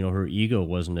disposed. Her ego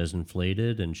wasn't as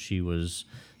inflated, and she was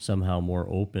somehow more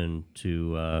open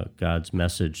to God's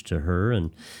message to her.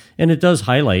 And it does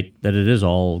highlight that it is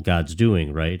all God's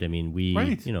doing, right? I mean,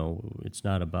 it's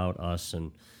not about us.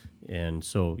 And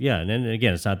so, and then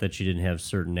again, it's not that she didn't have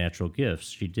certain natural gifts.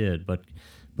 She did, but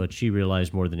she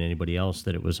realized more than anybody else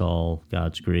that it was all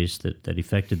God's grace that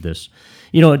effected this.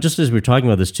 Just as we're talking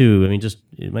about this too, I mean,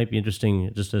 it might be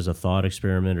interesting just as a thought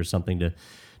experiment or something to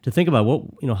think about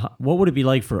what would it be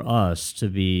like for us to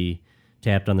be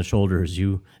tapped on the shoulder, as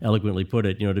you eloquently put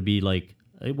it, to be like,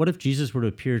 what if Jesus were to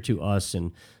appear to us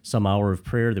in some hour of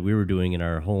prayer that we were doing in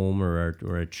our home or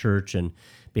at church, and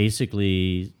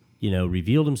basically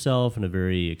revealed himself in a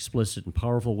very explicit and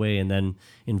powerful way, and then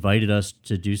invited us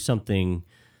to do something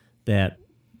that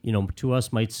to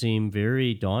us might seem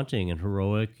very daunting and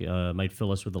heroic, might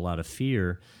fill us with a lot of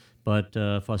fear, but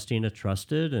Faustina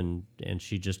trusted, and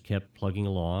she just kept plugging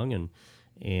along,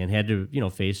 and had to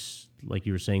face, like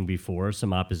you were saying before,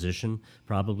 some opposition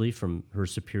probably from her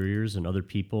superiors and other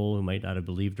people who might not have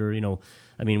believed her.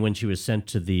 I mean, when she was sent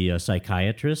to the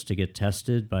psychiatrist to get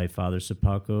tested by Father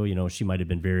Sapacco, she might have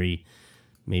been very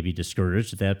maybe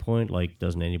discouraged at that point, like,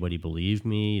 doesn't anybody believe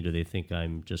me? Do they think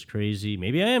I'm just crazy?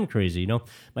 Maybe I am crazy,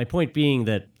 My point being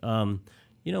that,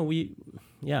 we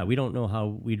don't know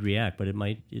how we'd react, but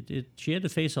she had to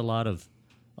face a lot of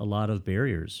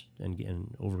barriers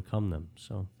and overcome them.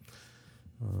 So,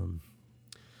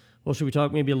 well, should we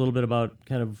talk maybe a little bit about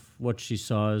kind of what she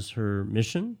saw as her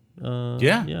mission?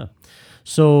 Yeah.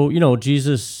 So,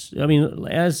 Jesus, I mean,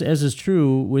 as is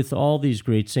true with all these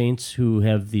great saints who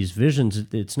have these visions,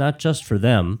 it's not just for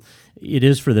them. It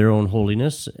is for their own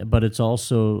holiness, but it's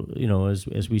also,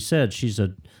 as we said, she's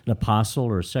an apostle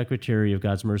or a secretary of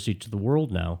God's mercy to the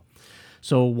world now.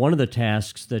 So one of the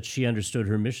tasks that she understood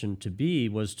her mission to be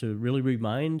was to really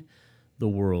remind the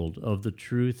world of the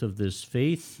truth of this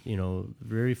faith,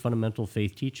 very fundamental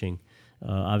faith teaching,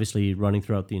 obviously running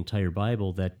throughout the entire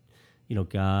Bible, that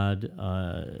God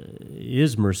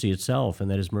is mercy itself,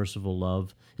 and that his merciful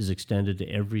love is extended to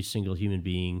every single human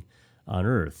being on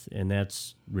earth. And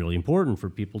that's really important for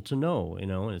people to know, and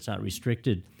it's not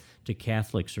restricted to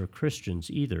Catholics or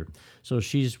Christians either. So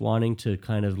she's wanting to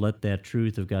kind of let that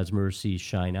truth of God's mercy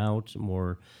shine out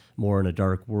more in a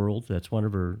dark world. That's one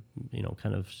of her,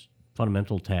 kind of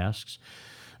fundamental tasks.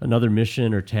 Another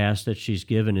mission or task that she's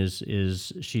given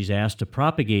is she's asked to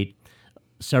propagate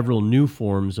several new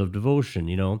forms of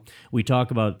devotion. We talk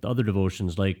about other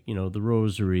devotions like, the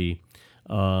Rosary,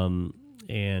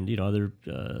 and other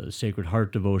Sacred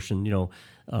Heart devotion.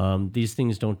 These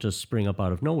things don't just spring up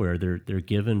out of nowhere. They're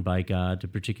given by God to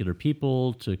particular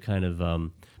people to kind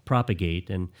of propagate,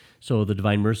 and so the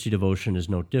Divine Mercy devotion is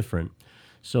no different.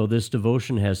 So this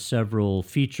devotion has several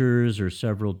features or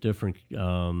several different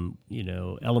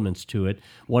elements to it.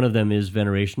 One of them is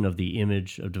veneration of the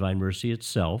image of Divine Mercy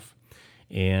itself,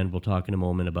 and we'll talk in a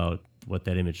moment about what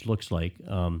that image looks like.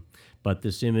 But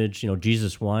this image,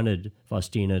 Jesus wanted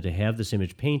Faustina to have this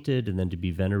image painted and then to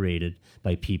be venerated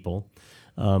by people.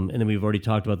 And then we've already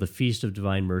talked about the Feast of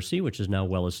Divine Mercy, which is now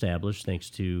well established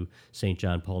thanks to St.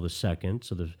 John Paul II,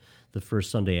 so the first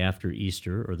Sunday after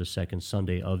Easter, or the second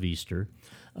Sunday of Easter.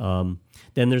 Then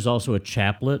there's also a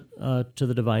chaplet to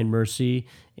the Divine Mercy,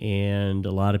 and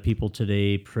a lot of people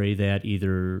today pray that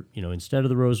either instead of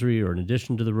the Rosary or in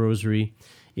addition to the Rosary.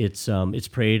 It's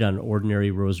prayed on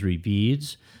ordinary Rosary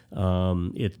beads.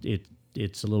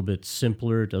 It's a little bit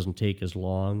simpler. It doesn't take as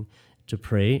long to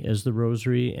pray as the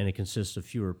Rosary, and it consists of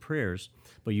fewer prayers.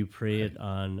 but you pray it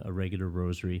on a regular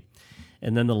rosary.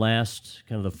 And then the last,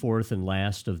 kind of the fourth and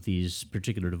last of these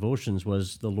particular devotions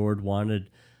was the Lord wanted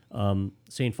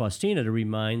St. Faustina to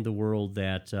remind the world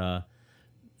that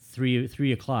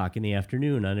 3 o'clock in the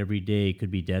afternoon on every day could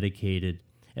be dedicated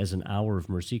as an hour of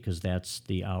mercy, because that's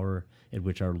the hour at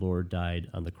which our Lord died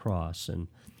on the cross. And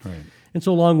Right. and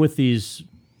so along with these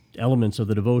elements of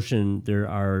the devotion, there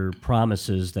are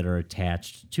promises that are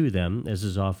attached to them, as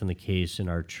is often the case in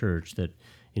our church, that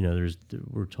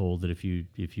we're told that if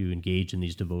you engage in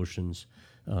these devotions,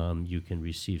 you can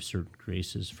receive certain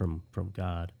graces from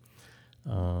God.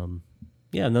 And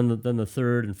then the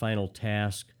third and final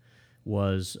task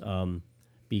was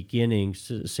beginning.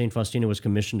 St. Faustina was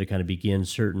commissioned to kind of begin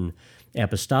certain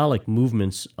apostolic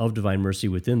movements of divine mercy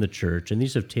within the church, and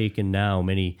these have taken now,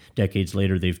 many decades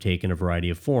later, they've taken a variety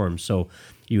of forms. So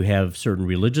you have certain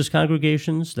religious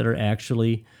congregations that are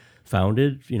actually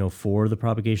founded, for the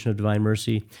propagation of divine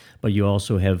mercy, but you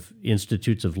also have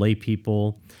institutes of lay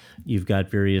people, you've got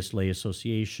various lay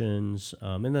associations,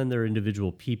 and then there are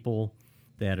individual people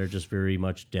that are just very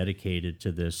much dedicated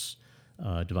to this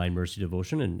divine mercy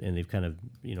devotion, and they've kind of,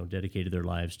 dedicated their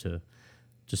lives to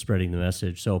spreading the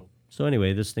message. So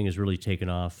anyway, this thing has really taken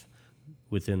off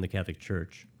within the Catholic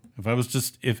Church. If I was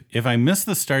just if I miss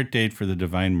the start date for the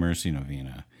Divine Mercy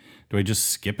Novena, do I just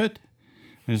skip it?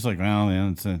 I'm just like, well,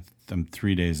 I'm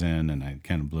 3 days in and I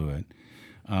kind of blew it.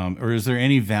 Or is there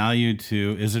any value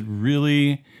to? Is it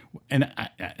really? And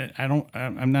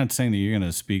I'm not saying that you're going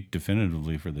to speak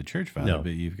definitively for the Church, Father, No.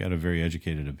 but you've got a very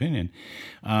educated opinion.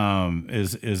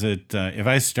 Is it if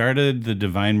I started the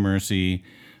Divine Mercy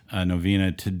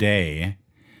Novena today,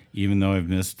 even though I've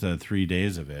missed 3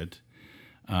 days of it,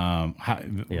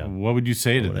 what would you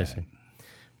say to What would I that? say?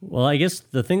 Well, I guess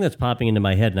the thing that's popping into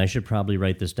my head, and I should probably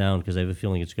write this down because I have a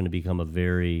feeling it's going to become a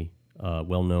very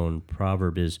well-known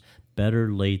proverb, is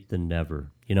better late than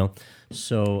never.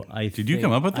 So Did you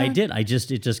come up with that? I did.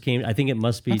 It just came. I think it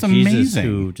must be That's Jesus amazing.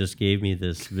 who just gave me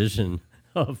this vision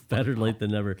of better late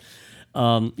than never.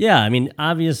 I mean,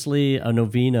 obviously, a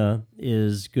novena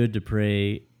is good to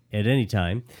pray at any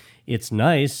time. It's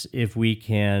nice if we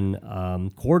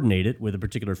can coordinate it with a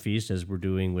particular feast, as we're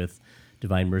doing with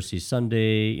Divine Mercy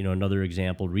Sunday. Another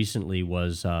example recently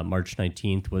was March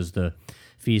 19th was the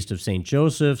Feast of St.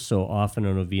 Joseph, so often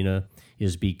a novena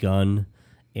is begun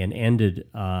and ended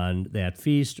on that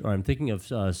feast. Or I'm thinking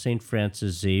of St.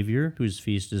 Francis Xavier, whose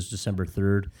feast is December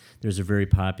 3rd. There's a very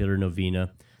popular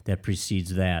novena that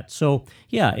precedes that. So,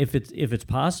 if it's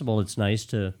possible, it's nice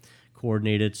to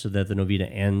coordinate it so that the novena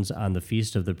ends on the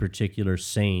feast of the particular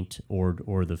saint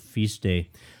or the feast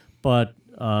day. But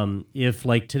if,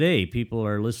 like today, people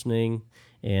are listening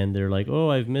and they're like, "Oh,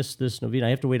 I've missed this novena. I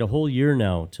have to wait a whole year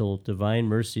now till Divine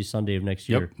Mercy Sunday of next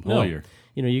year." Yep, whole year.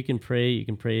 You can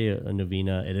pray a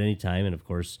novena at any time, and of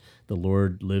course, the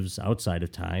Lord lives outside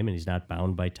of time, and He's not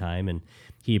bound by time, and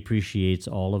He appreciates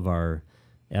all of our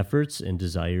efforts and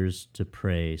desires to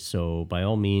pray. So, by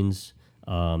all means,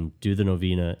 do the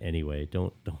novena anyway.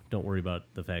 Don't worry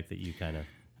about the fact that you kind of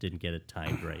didn't get it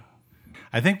timed right.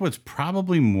 I think what's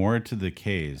probably more to the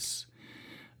case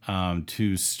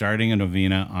to starting a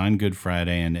novena on Good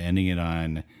Friday and ending it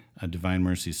on a Divine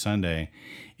Mercy Sunday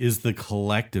is the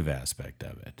collective aspect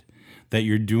of it, that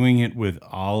you're doing it with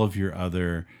all of your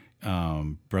other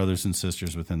brothers and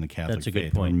sisters within the Catholic That's a good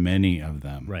faith, point. or many of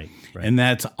them. Right. And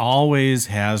that's always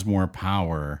has more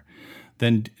power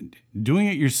than doing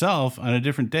it yourself on a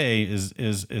different day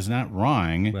is not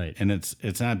wrong, Right. and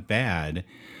it's not bad,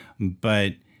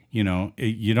 but you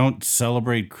don't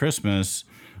celebrate Christmas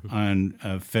on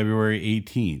February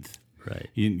 18th. Right.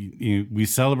 We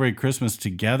celebrate Christmas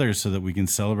together so that we can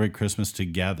celebrate Christmas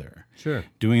together. Sure.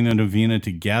 Doing the novena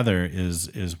together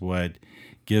is what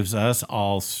gives us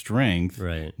all strength,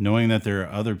 Right. knowing that there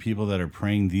are other people that are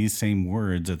praying these same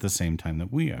words at the same time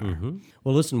that we are. Mm-hmm.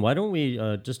 Well, listen, why don't we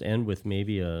just end with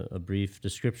maybe a brief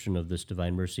description of this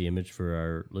Divine Mercy image for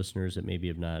our listeners that maybe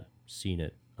have not seen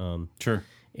it. Sure.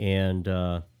 And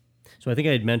so I think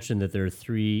I had mentioned that there are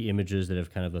 3 images that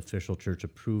have kind of official church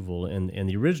approval, and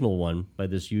the original one by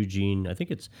this Eugene, I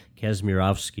think it's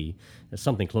Kazimierowski,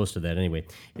 something close to that anyway.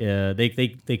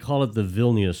 They call it the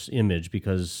Vilnius image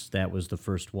because that was the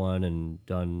first one and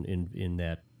done in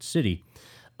that city.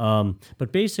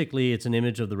 But basically, it's an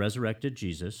image of the resurrected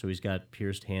Jesus. So he's got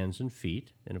pierced hands and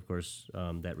feet, and of course,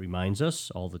 that reminds us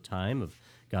all the time of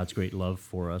God's great love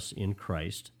for us in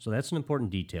Christ. So that's an important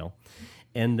detail.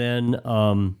 And then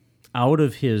out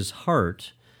of his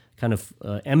heart, kind of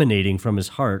emanating from his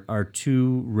heart, are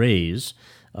 2 rays.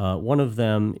 One of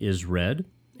them is red,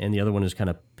 and the other one is kind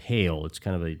of pale. It's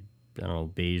kind of I don't know,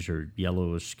 beige or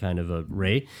yellowish kind of a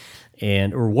ray,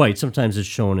 or white. Sometimes it's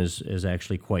shown as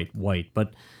actually quite white.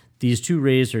 But these two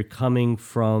rays are coming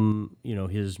from,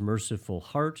 his merciful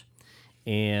heart,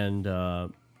 and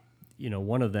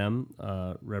one of them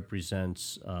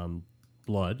represents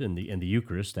blood and the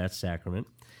Eucharist, that sacrament,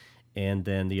 and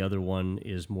then the other one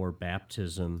is more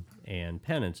baptism and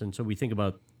penance. And so we think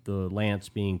about the lance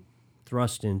being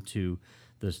thrust into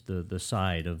the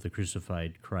side of the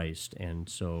crucified Christ, and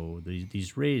so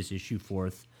these rays issue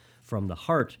forth from the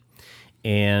heart,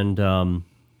 and then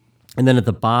at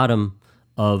the bottom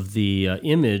of the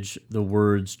image, the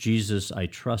words "Jesus, I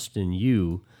trust in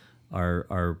you"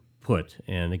 are put.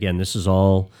 And again, this is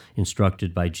all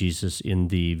instructed by Jesus in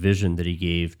the vision that he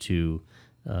gave to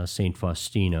St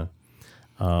Faustina.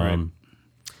 Right.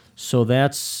 So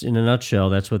that's, in a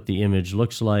nutshell, that's what the image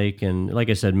looks like. And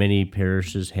like I said, many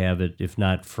parishes have it, if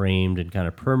not framed and kind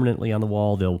of permanently on the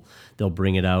wall, they'll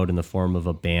bring it out in the form of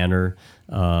a banner.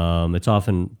 It's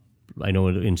often, I know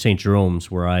in St.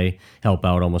 Jerome's, where I help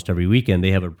out almost every weekend,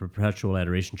 they have a perpetual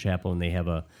adoration chapel, and they have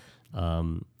an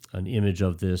image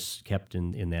of this kept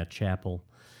in that chapel.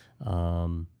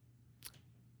 But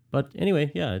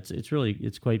anyway, yeah,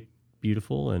 it's quite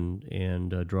beautiful,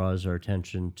 and draws our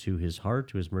attention to his heart,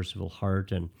 to his merciful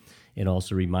heart, and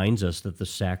also reminds us that the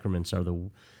sacraments are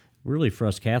really for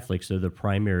us Catholics, they're the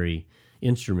primary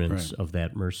instruments of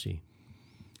that mercy.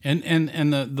 And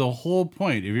the whole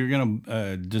point, if you're going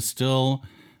to distill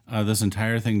this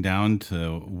entire thing down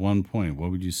to one point, what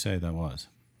would you say that was?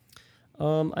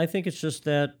 I think it's just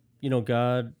that,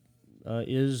 God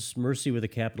is mercy with a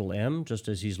capital M, just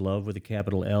as he's love with a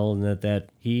capital L, and that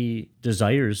he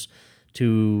desires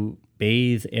to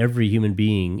bathe every human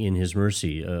being in his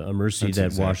mercy, a mercy That's that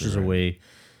exactly washes right. away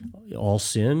all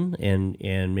sin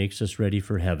and makes us ready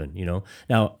for heaven.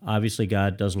 Now, obviously,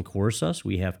 God doesn't coerce us.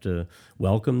 We have to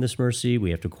welcome this mercy.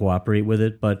 We have to cooperate with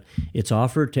it, but it's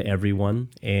offered to everyone.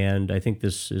 And I think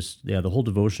this is, the whole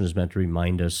devotion is meant to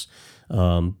remind us,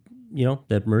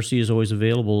 that mercy is always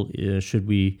available should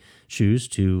we choose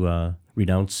to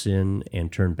renounce sin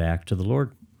and turn back to the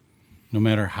Lord. No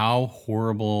matter how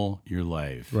horrible your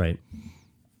life, Right.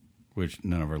 Which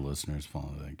none of our listeners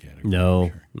fall into that category.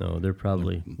 No, they're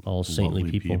probably all saintly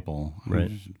Lovely people.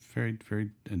 Right. Very,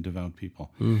 very devout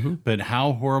people. Mm-hmm. But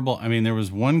how horrible, there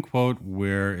was one quote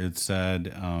where it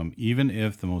said, even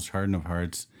if the most hardened of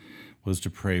hearts was to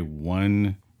pray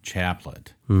one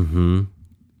chaplet, but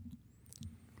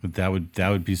that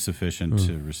would be sufficient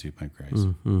to receive my grace.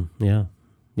 Yeah.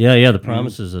 Yeah. The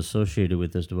promises associated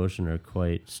with this devotion are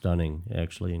quite stunning,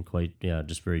 actually, and quite,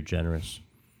 just very generous.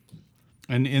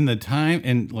 And in the time,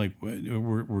 and like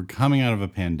we're coming out of a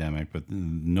pandemic, but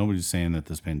nobody's saying that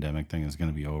this pandemic thing is going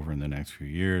to be over in the next few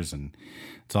years, and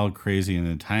it's all crazy. In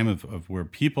a time of where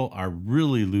people are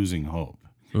really losing hope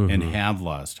and have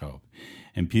lost hope,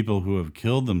 and people who have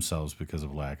killed themselves because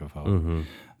of lack of hope,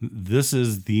 this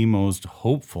is the most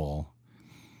hopeful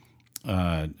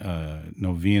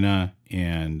novena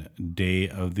and day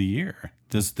of the year.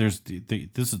 This is the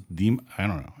I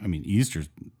don't know. Easter's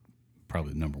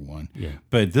probably number one. Yeah.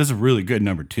 But this is a really good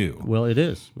number two. Well, it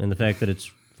is. And the fact that it's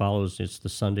the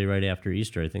Sunday right after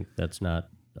Easter, I think that's not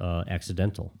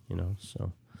accidental,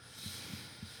 so.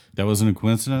 That wasn't a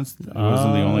coincidence? It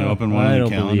wasn't the only open one on the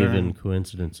calendar? I don't believe in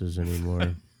coincidences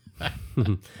anymore.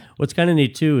 What's kind of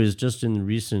neat, too, is just in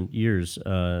recent years,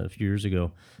 a few years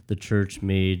ago, the church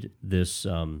made this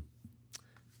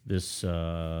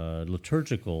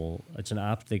liturgical,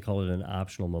 they call it an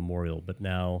optional memorial, but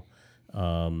now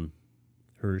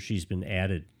she's been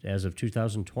added as of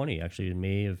 2020, actually in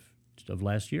May of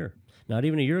last year. Not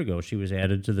even a year ago, she was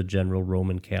added to the general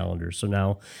Roman calendar. So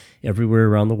now, everywhere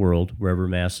around the world, wherever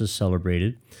Mass is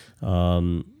celebrated,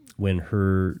 when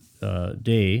her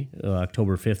day,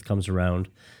 October 5th, comes around,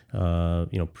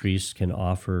 priests can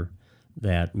offer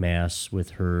that Mass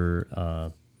with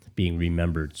her being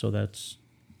remembered. So that's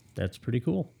pretty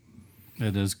cool.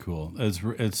 It is cool.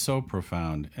 It's so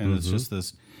profound, and it's just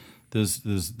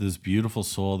this beautiful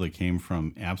soul that came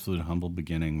from absolute humble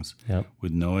beginnings,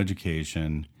 with no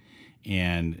education,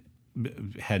 and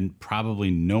had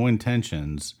probably no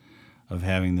intentions of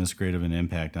having this great of an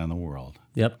impact on the world.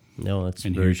 Yep. No, that's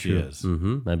and very here she true. is.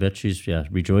 Mm-hmm. I bet she's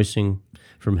rejoicing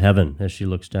from heaven as she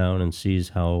looks down and sees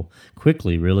how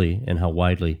quickly, really, and how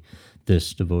widely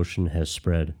this devotion has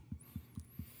spread.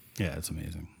 Yeah, it's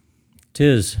amazing.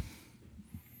 'Tis.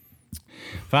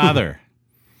 Father,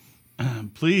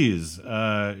 please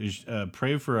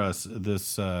pray for us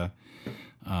this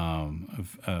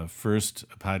first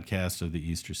podcast of the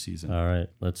Easter season. All right,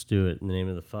 let's do it. In the name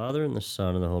of the Father, and the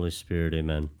Son, and the Holy Spirit,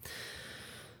 amen.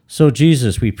 So,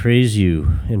 Jesus, we praise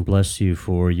you and bless you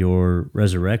for your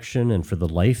resurrection and for the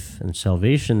life and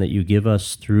salvation that you give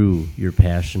us through your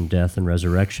passion, death, and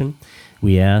resurrection.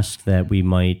 We ask that we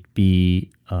might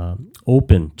be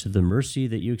open to the mercy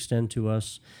that you extend to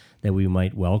us, that we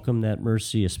might welcome that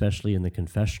mercy, especially in the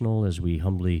confessional, as we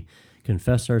humbly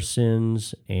confess our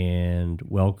sins and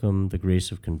welcome the grace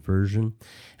of conversion.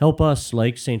 Help us,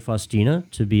 like St Faustina,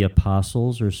 to be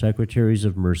apostles or secretaries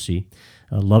of mercy,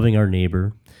 loving our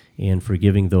neighbor and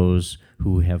forgiving those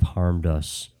who have harmed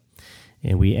us.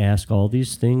 And we ask all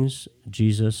these things,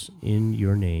 Jesus, in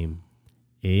your name.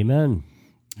 Amen.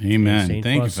 Amen. Saint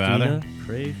Thank Faustina, you, Father.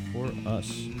 Pray for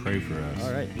us. Pray for us.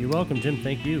 All right. You're welcome, Jim.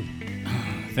 Thank you.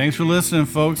 Thanks for listening,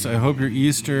 folks. I hope your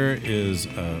Easter is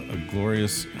a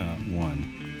glorious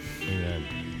one. Amen.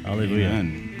 Hallelujah.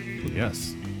 Amen.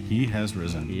 Yes, He has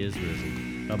risen. He is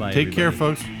risen. Bye-bye, Take care,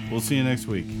 everybody. folks. We'll see you next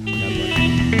week. God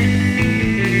bless.